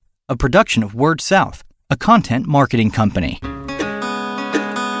a production of Word South, a content marketing company.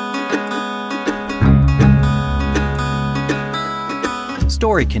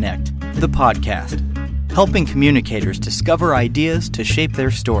 Story Connect, the podcast, helping communicators discover ideas to shape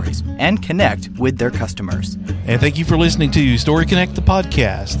their stories and connect with their customers. And thank you for listening to Story Connect, the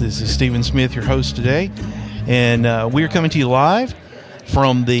podcast. This is Stephen Smith, your host today, and we are coming to you live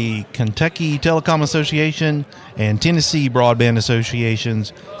from the Kentucky Telecom Association and Tennessee Broadband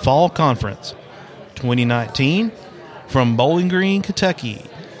Association's Fall Conference 2019 from Bowling Green, Kentucky.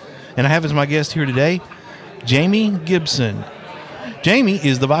 And I have as my guest here today, Jamie Gibson. Jamie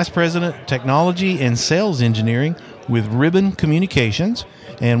is the Vice President, Technology and Sales Engineering with Ribbon Communications.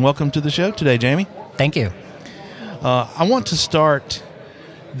 And welcome to the show today, Jamie. Thank you. I want to start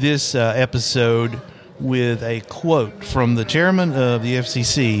this episode with a quote from the chairman of the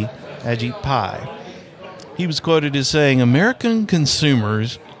FCC, Ajit Pai. He was quoted as saying, "American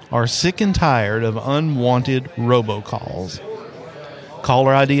consumers are sick and tired of unwanted robocalls.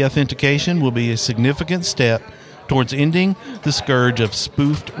 Caller ID authentication will be a significant step towards ending the scourge of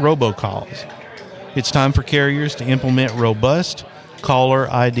spoofed robocalls. It's time for carriers to implement robust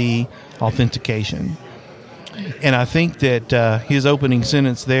caller ID authentication." And I think that his opening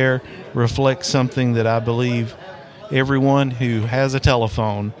sentence there reflects something that I believe everyone who has a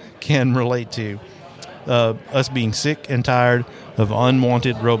telephone can relate to. Us being sick and tired of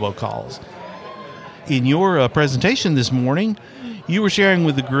unwanted robocalls. In your presentation this morning, you were sharing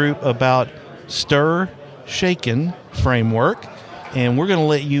with the group about Stir Shaken framework, and we're going to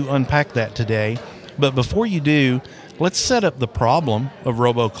let you unpack that today. But before you do, let's set up the problem of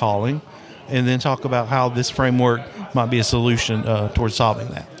robocalling and then talk about how this framework might be a solution towards solving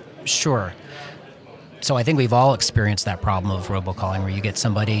that. Sure. So I think we've all experienced that problem of robocalling where you get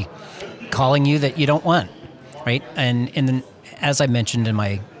somebody calling you that you don't want, right? And then, as I mentioned in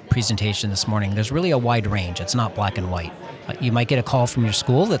my presentation this morning, there's really a wide range. It's not black and white. You might get a call from your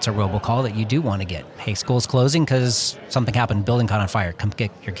school that's a robocall that you do want to get. Hey, school's closing because something happened, building caught on fire, come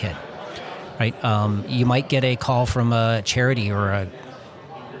get your kid, right? You might get a call from a charity or a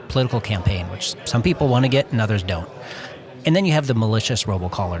political campaign, which some people want to get and others don't. And then you have the malicious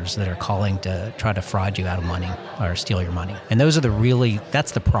robocallers that are calling to try to fraud you out of money or steal your money. And those are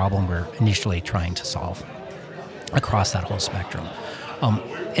that's the problem we're initially trying to solve across that whole spectrum.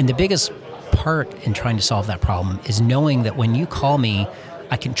 And the biggest part in trying to solve that problem is knowing that when you call me,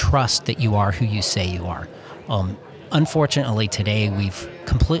 I can trust that you are who you say you are. Unfortunately, today we've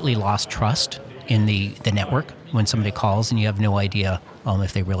completely lost trust in the network when somebody calls and you have no idea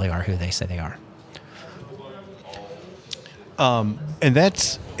if they really are who they say they are. And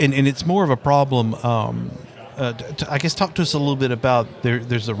that's and it's more of a problem. I guess talk to us a little bit about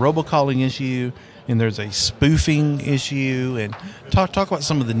there's a robocalling issue and there's a spoofing issue, and talk about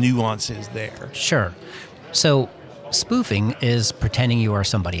some of the nuances there. Sure. So spoofing is pretending you are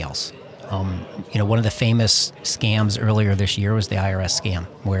somebody else. One of the famous scams earlier this year was the IRS scam,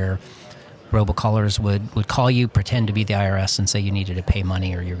 where robocallers would call you, pretend to be the IRS, and say you needed to pay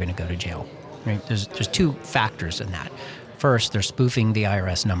money or you're going to go to jail. Right? There's two factors in that. First, they're spoofing the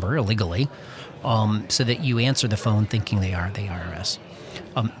IRS number illegally, so that you answer the phone thinking they are the IRS.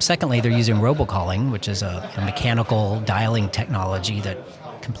 Secondly, they're using robocalling, which is a mechanical dialing technology that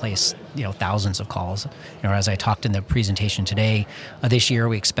can place thousands of calls. As I talked in the presentation today, this year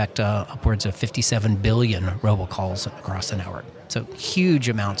we expect upwards of 57 billion robocalls across the network. So huge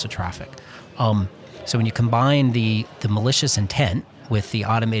amounts of traffic. So when you combine the malicious intent with the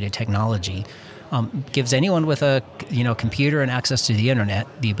automated technology, gives anyone with a computer and access to the internet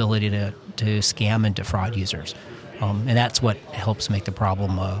the ability to scam and defraud users. And that's what helps make the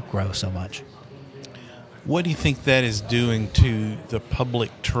problem grow so much. What do you think that is doing to the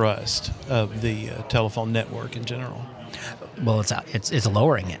public trust of the telephone network in general? Well, it's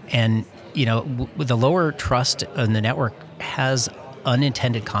lowering it. And, with the lower trust in the network has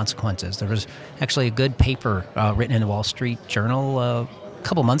unintended consequences. There was actually a good paper written in the Wall Street Journal a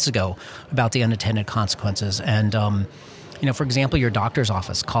couple months ago about the unintended consequences. And, for example, your doctor's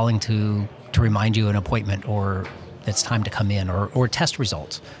office calling to remind you an appointment or it's time to come in or test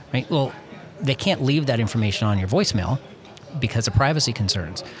results, right? Well, they can't leave that information on your voicemail because of privacy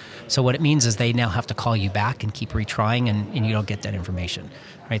concerns. So what it means is they now have to call you back and keep retrying and you don't get that information,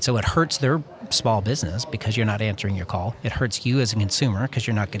 right? So it hurts their small business because you're not answering your call. It hurts you as a consumer because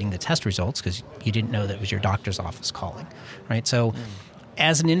you're not getting the test results because you didn't know that it was your doctor's office calling, right? So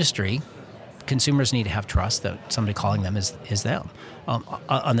as an industry, consumers need to have trust that somebody calling them is them.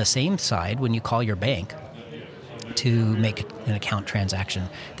 On the same side, when you call your bank, to make an account transaction,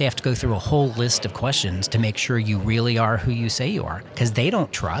 they have to go through a whole list of questions to make sure you really are who you say you are, because they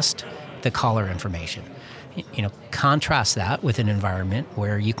don't trust the caller information. Contrast that with an environment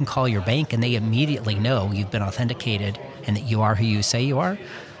where you can call your bank and they immediately know you've been authenticated and that you are who you say you are.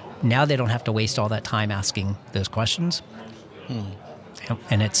 Now they don't have to waste all that time asking those questions.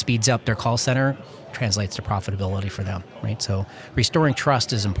 And it speeds up their call center, translates to profitability for them, right? So restoring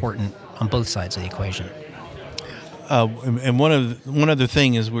trust is important on both sides of the equation. And one other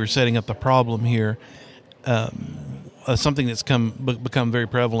thing is we're setting up the problem here. Something that's become very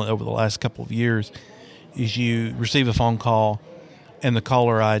prevalent over the last couple of years is you receive a phone call and the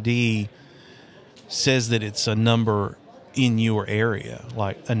caller ID says that it's a number in your area,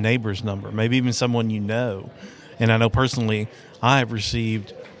 like a neighbor's number, maybe even someone you know. And I know personally, I have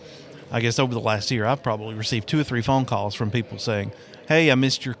received, I guess over the last year, I've probably received 2 or 3 phone calls from people saying, "Hey, I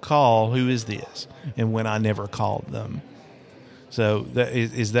missed your call. Who is this?" And when I never called them. So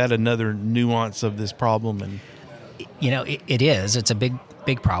is that another nuance of this problem? And it is. It's a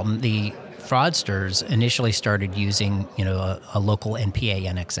big problem. The fraudsters initially started using, a local NPA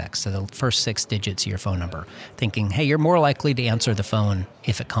NXX, so the first 6 digits of your phone number, thinking, hey, you're more likely to answer the phone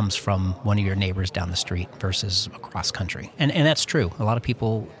if it comes from one of your neighbors down the street versus across country. And that's true. A lot of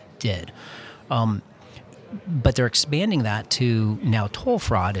people did. But they're expanding that to now toll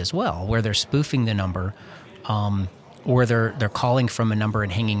fraud as well, where they're spoofing the number, or they're calling from a number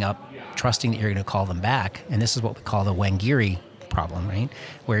and hanging up, trusting that you're going to call them back. And this is what we call the Wangiri problem, right?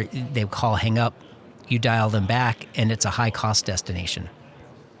 Where they call, hang up, you dial them back, and it's a high-cost destination,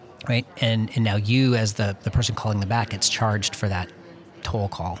 right? And now you, as the person calling them back, it's charged for that toll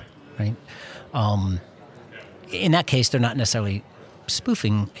call, right? In that case, they're not necessarily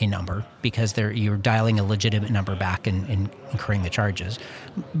spoofing a number because you're dialing a legitimate number back and incurring the charges.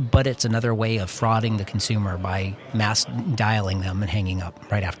 But it's another way of frauding the consumer by mass dialing them and hanging up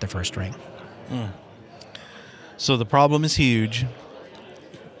right after the first ring. So the problem is huge.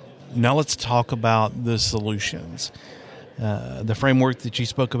 Now let's talk about the solutions. The framework that you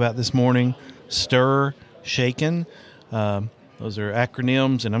spoke about this morning, STIR, SHAKEN, those are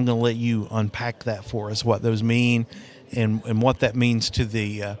acronyms, and I'm going to let you unpack that for us, what those mean and what that means to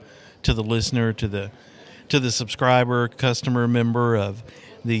the listener, to the subscriber, customer, member of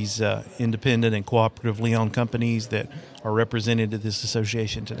these independent and cooperatively owned companies that are represented at this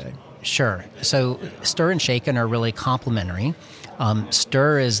association today. Sure. So STIR and SHAKEN are really complementary.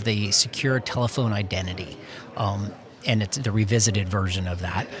 STIR is the secure telephone identity, and it's the revisited version of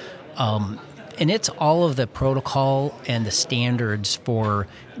that. And it's all of the protocol and the standards for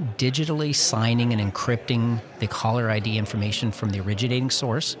digitally signing and encrypting the caller ID information from the originating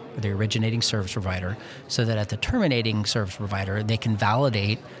source, or the originating service provider, so that at the terminating service provider, they can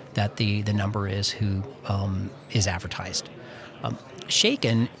validate that the number is who is advertised.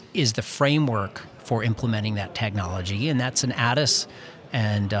 SHAKEN is the framework for implementing that technology, and that's an ATIS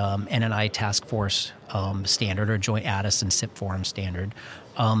and NNI task force standard, or joint ATIS and SIP forum standard.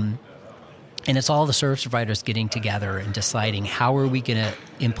 And it's all the service providers getting together and deciding how are we going to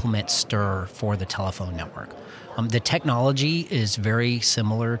implement STIR for the telephone network. The technology is very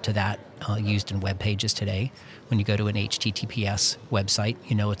similar to that used in web pages today. When you go to an HTTPS website,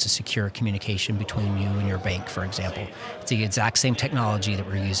 it's a secure communication between you and your bank, for example. It's the exact same technology that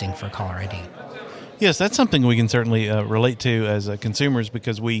we're using for caller ID. Yes, that's something we can certainly relate to as consumers,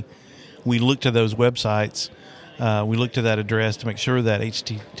 because we look to those websites. We look to that address to make sure that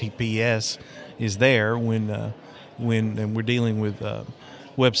HTTPS is there when we're dealing with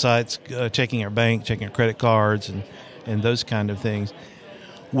websites, checking our bank, checking our credit cards, and those kind of things.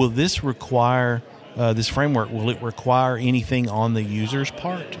 Will this require, this framework, will it require anything on the user's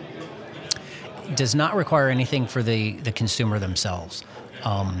part? It does not require anything for the consumer themselves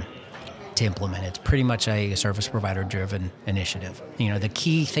to implement. It's pretty much a service provider-driven initiative. The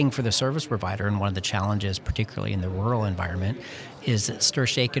key thing for the service provider, and one of the challenges, particularly in the rural environment, is that STIR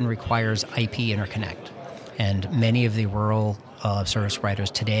SHAKEN requires IP interconnect. And many of the rural service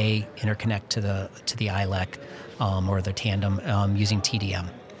providers today interconnect to the ILEC or the Tandem using TDM.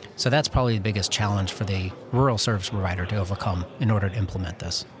 So that's probably the biggest challenge for the rural service provider to overcome in order to implement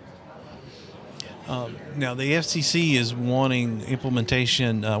this. Now, the FCC is wanting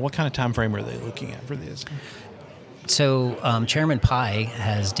implementation. What kind of time frame are they looking at for this? So Chairman Pai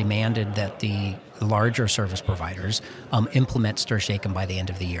has demanded that the larger service providers implement STIR SHAKEN by the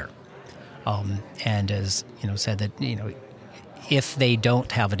end of the year. And has said that if they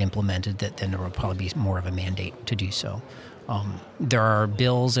don't have it implemented, then there will probably be more of a mandate to do so. There are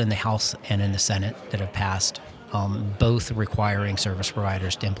bills in the House and in the Senate that have passed both requiring service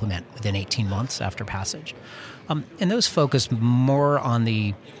providers to implement within 18 months after passage. And those focus more on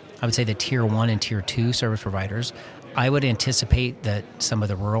I would say the Tier 1 and Tier 2 service providers. I would anticipate that some of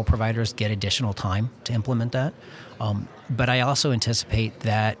the rural providers get additional time to implement that. But I also anticipate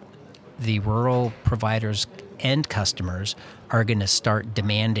that the rural providers and customers are going to start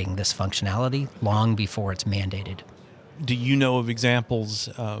demanding this functionality long before it's mandated. Do you know of examples?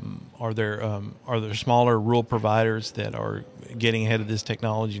 Are there smaller rural providers that are getting ahead of this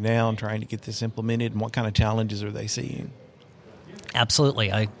technology now and trying to get this implemented? And what kind of challenges are they seeing?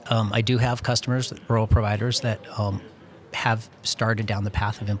 Absolutely. I do have customers, rural providers, that have started down the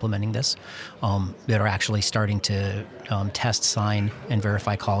path of implementing this, that are actually starting to test, sign, and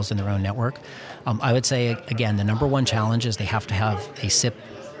verify calls in their own network. I would say, again, the number one challenge is they have to have a SIP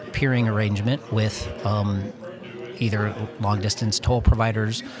peering arrangement with either long-distance toll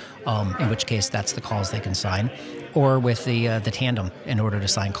providers, in which case that's the calls they can sign, or with the tandem in order to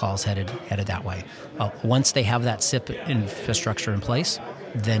sign calls headed that way. Once they have that SIP infrastructure in place,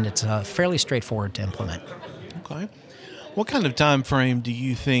 then it's fairly straightforward to implement. Okay. What kind of time frame do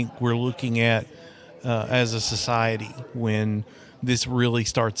you think we're looking at as a society when this really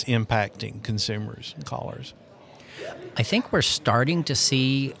starts impacting consumers and callers? I think we're starting to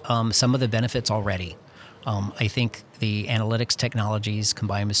see some of the benefits already. I think the analytics technologies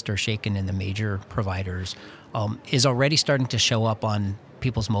combined with StirShaken and the major providers is already starting to show up on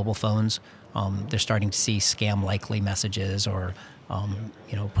people's mobile phones. They're starting to see scam likely messages or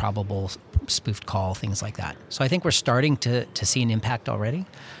probable spoofed call, things like that. So I think we're starting to see an impact already.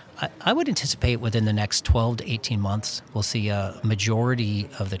 I would anticipate within the next 12 to 18 months, we'll see a majority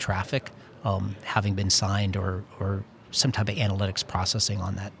of the traffic having been signed or some type of analytics processing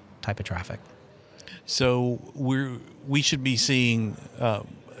on that type of traffic. So we should be seeing.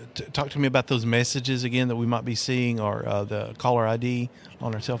 Talk to me about those messages again that we might be seeing, or the caller ID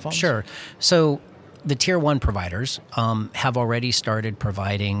on our cell phones. Sure. So the Tier 1 providers have already started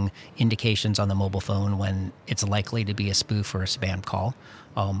providing indications on the mobile phone when it's likely to be a spoof or a spam call.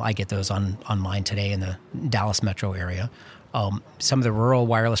 I get those on mine today in the Dallas metro area. Some of the rural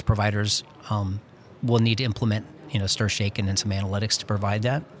wireless providers will need to implement StirShaken and some analytics to provide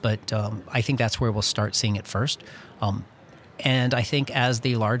that. But I think that's where we'll start seeing it first. And I think as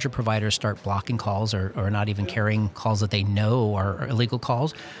the larger providers start blocking calls or not even carrying calls that they know are illegal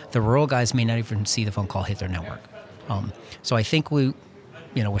calls, the rural guys may not even see the phone call hit their network. So I think we're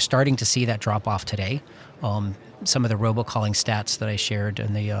starting to see that drop off today. Some of the robocalling stats that I shared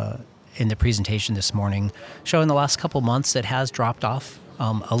in the presentation this morning show in the last couple months it has dropped off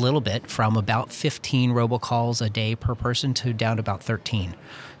a little bit from about 15 robocalls a day per person to down to about 13.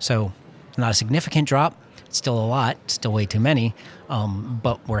 So not a significant drop. Still a lot, still way too many,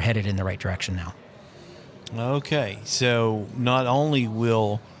 but we're headed in the right direction now. Okay, so not only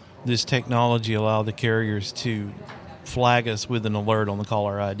will this technology allow the carriers to flag us with an alert on the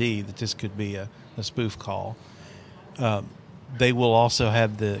caller ID that this could be a spoof call, they will also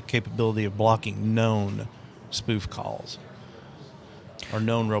have the capability of blocking known spoof calls or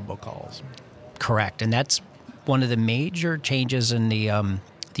known robocalls. Correct, and that's one of the major changes in the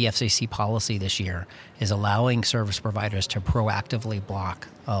FCC policy this year is allowing service providers to proactively block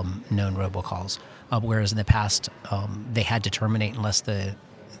known robocalls, whereas in the past they had to terminate unless the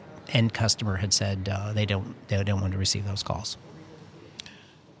end customer had said they don't want to receive those calls.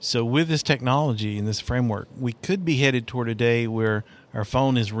 So with this technology and this framework, we could be headed toward a day where our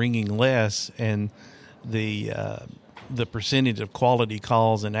phone is ringing less and the percentage of quality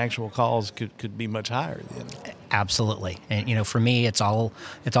calls and actual calls could be much higher then. Absolutely. And, for me, it's all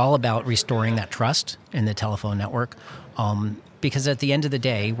about restoring that trust in the telephone network. Because at the end of the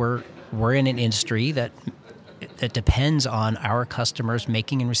day, we're in an industry that depends on our customers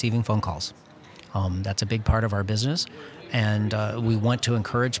making and receiving phone calls. That's a big part of our business. And we want to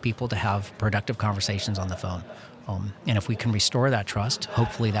encourage people to have productive conversations on the phone. And if we can restore that trust,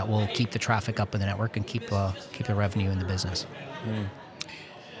 hopefully that will keep the traffic up in the network and keep the revenue in the business.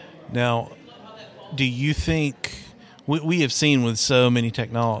 Now, do you think we have seen with so many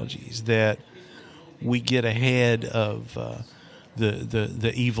technologies that we get ahead of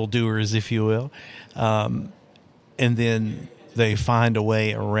the evildoers, if you will, and then they find a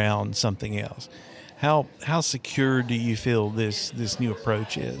way around something else? How secure do you feel this new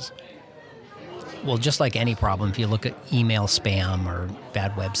approach is? Well, just like any problem, if you look at email spam or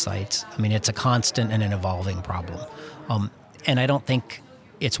bad websites, it's a constant and an evolving problem. And I don't think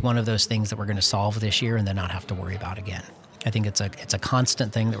it's one of those things that we're going to solve this year and then not have to worry about again. I think it's a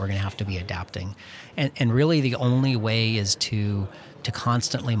constant thing that we're going to have to be adapting. And really the only way is to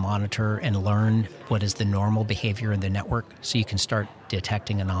constantly monitor and learn what is the normal behavior in the network so you can start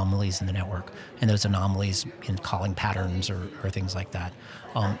detecting anomalies in the network and those anomalies in calling patterns or things like that.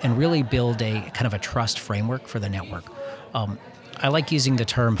 And really build a kind of a trust framework for the network. I like using the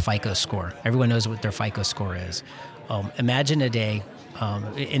term FICO score. Everyone knows what their FICO score is. Imagine a day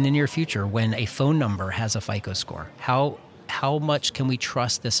in the near future when a phone number has a FICO score. How much can we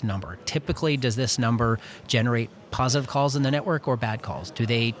trust this number? Typically, does this number generate positive calls in the network or bad calls? Do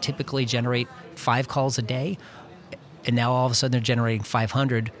they typically generate 5 calls a day? And now all of a sudden they're generating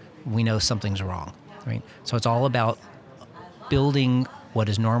 500. We know something's wrong, right? So it's all about building what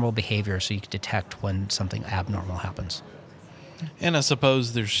is normal behavior so you can detect when something abnormal happens. And I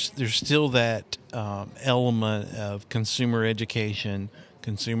suppose there's still that element of consumer education,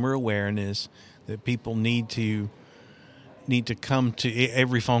 consumer awareness that people need to come to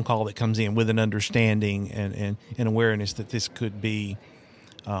every phone call that comes in with an understanding and awareness that this could be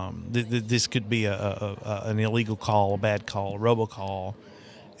this could be an illegal call, a bad call, a robocall,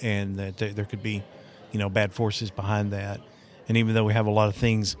 and that there could be bad forces behind that. And even though we have a lot of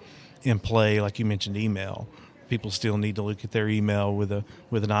things in play, like you mentioned, email, people still need to look at their email with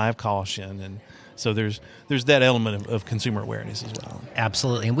an eye of caution. And so there's that element of consumer awareness as well.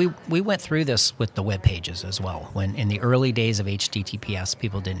 Absolutely. And we went through this with the web pages as well. When in the early days of HTTPS,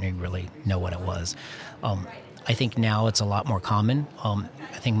 people didn't really know what it was. I think now it's a lot more common.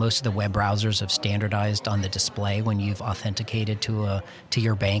 I think most of the web browsers have standardized on the display when you've authenticated to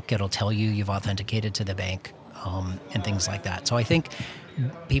your bank. It'll tell you've authenticated to the bank and things like that. So I think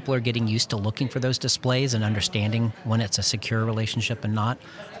people are getting used to looking for those displays and understanding when it's a secure relationship and not.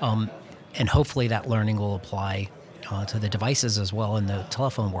 And hopefully that learning will apply to the devices as well in the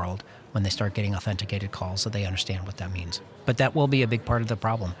telephone world when they start getting authenticated calls so they understand what that means. But that will be a big part of the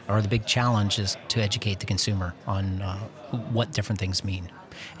problem, or the big challenge is to educate the consumer on what different things mean.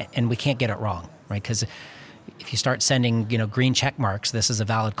 And we can't get it wrong, right? Because if you start sending green check marks, this is a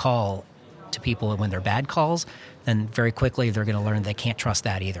valid call, to people when they're bad calls, then very quickly they're going to learn they can't trust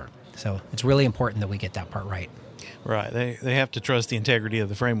that either. So it's really important that we get that part right. Right. They have to trust the integrity of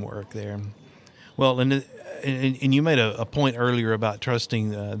the framework there. Well, and you made a point earlier about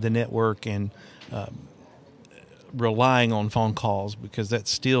trusting the network and relying on phone calls, because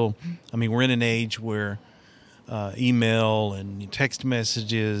that's still, we're in an age where email and text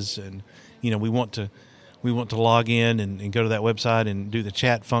messages and, we want to log in and go to that website and do the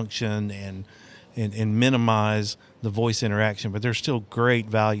chat function and minimize the voice interaction. But there's still great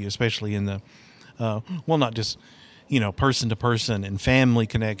value, especially in the, not just, person to person and family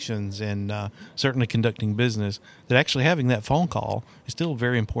connections and certainly conducting business, that actually having that phone call is still a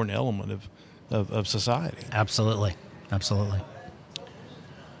very important element of society. Absolutely.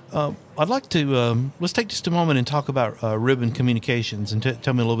 I'd like to, let's take just a moment and talk about Ribbon Communications and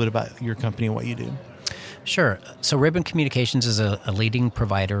tell me a little bit about your company and what you do. Sure. So Ribbon Communications is a leading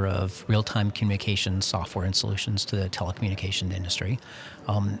provider of real-time communication software and solutions to the telecommunication industry.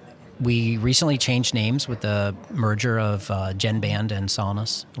 We recently changed names with the merger of GenBand and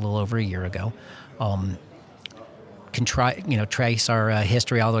Sonus a little over a year ago. Can trace our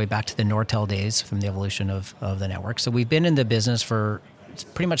history all the way back to the Nortel days from the evolution of the network. So we've been in the business for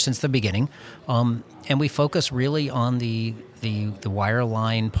pretty much since the beginning, and we focus really on the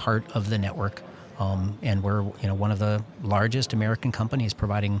wireline part of the network. And we're one of the largest American companies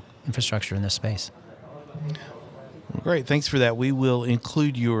providing infrastructure in this space. Great. Thanks for that. We will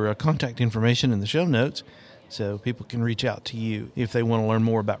include your contact information in the show notes so people can reach out to you if they want to learn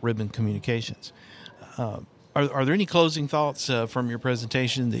more about Ribbon Communications. Are there any closing thoughts from your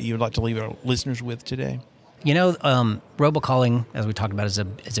presentation that you would like to leave our listeners with today? Robocalling, as we talked about, is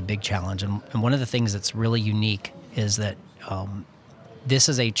a big challenge. And one of the things that's really unique is that this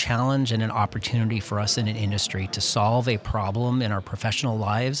is a challenge and an opportunity for us in an industry to solve a problem in our professional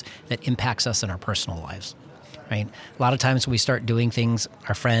lives that impacts us in our personal lives, right? A lot of times we start doing things,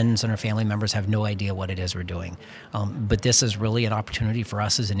 our friends and our family members have no idea what it is we're doing. But this is really an opportunity for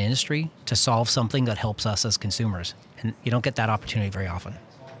us as an industry to solve something that helps us as consumers. And you don't get that opportunity very often.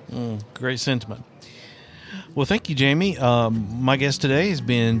 Great sentiment. Well, thank you, Jamie. My guest today has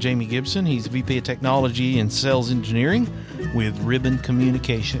been Jamie Gibson. He's VP of Technology and Sales Engineering with Ribbon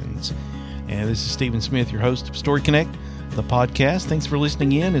Communications. And this is Stephen Smith, your host of Story Connect, the podcast. Thanks for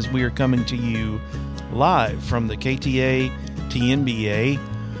listening in as we are coming to you live from the KTA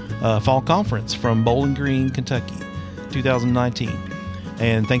TNBA Fall Conference from Bowling Green, Kentucky, 2019.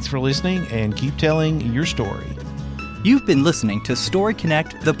 And thanks for listening, and keep telling your story. You've been listening to Story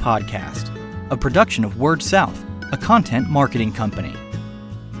Connect, the podcast, a production of Word South, a content marketing company.